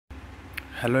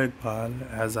Hello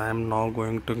Iqbal, as I am now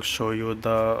going to show you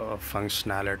the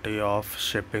functionality of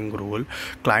shipping rule.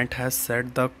 Client has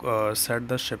set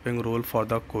the shipping rule for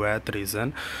the Kuwait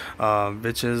region,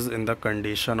 which is in the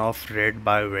condition of rate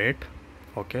by weight.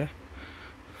 Okay,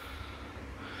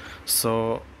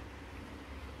 so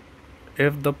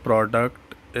if the product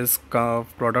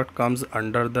comes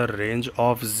under the range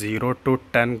of 0 to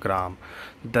 10 gram,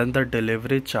 then the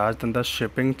delivery charge, then the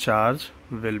shipping charge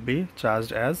will be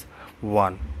charged as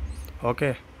 1.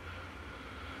 Okay,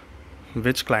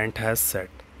 which client has set.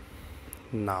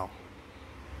 Now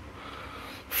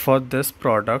for this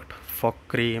product, for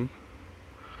cream,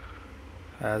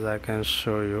 as I can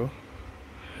show you,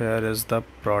 here is the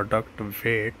product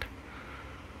weight.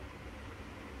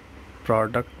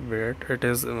 It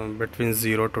is between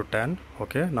 0 to 10.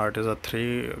 Okay, now it is a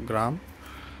 3 gram.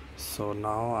 So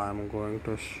now I'm going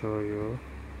to show you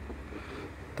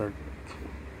the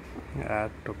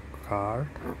add to cart.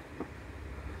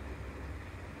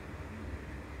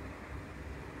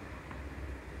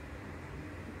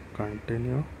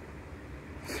 Continue.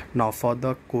 Now for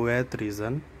the Kuwait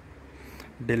region,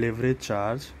 delivery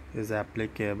charge is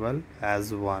applicable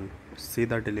as 1. See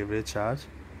the delivery charge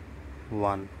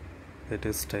 1 it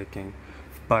is taking,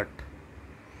 but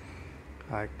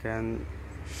I can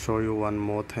show you one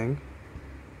more thing.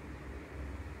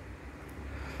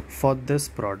 For this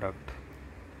product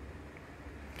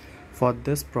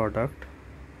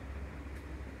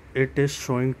it is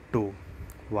showing 2.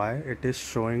 Why it is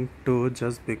showing 2?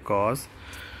 Just because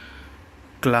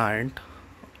client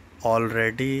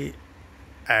already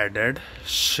added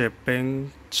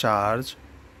shipping charge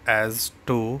as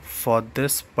 2 for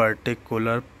this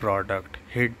particular product.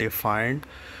 He defined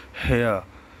here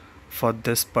for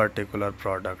this particular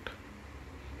product.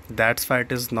 That's why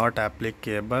it is not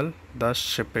applicable the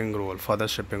shipping rule. For the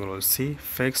shipping rule, see,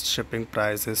 fixed shipping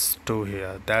price is 2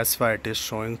 here. That's why it is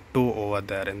showing 2 over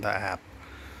there in the app.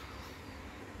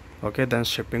 Okay, then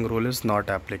shipping rule is not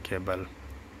applicable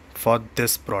for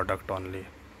this product only,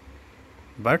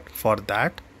 but for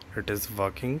that it is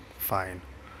working fine.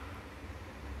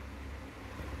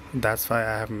 That's why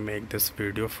I have made this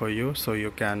video for you, so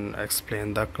you can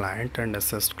explain the client and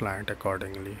assist client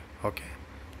accordingly. Okay,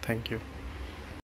 thank you.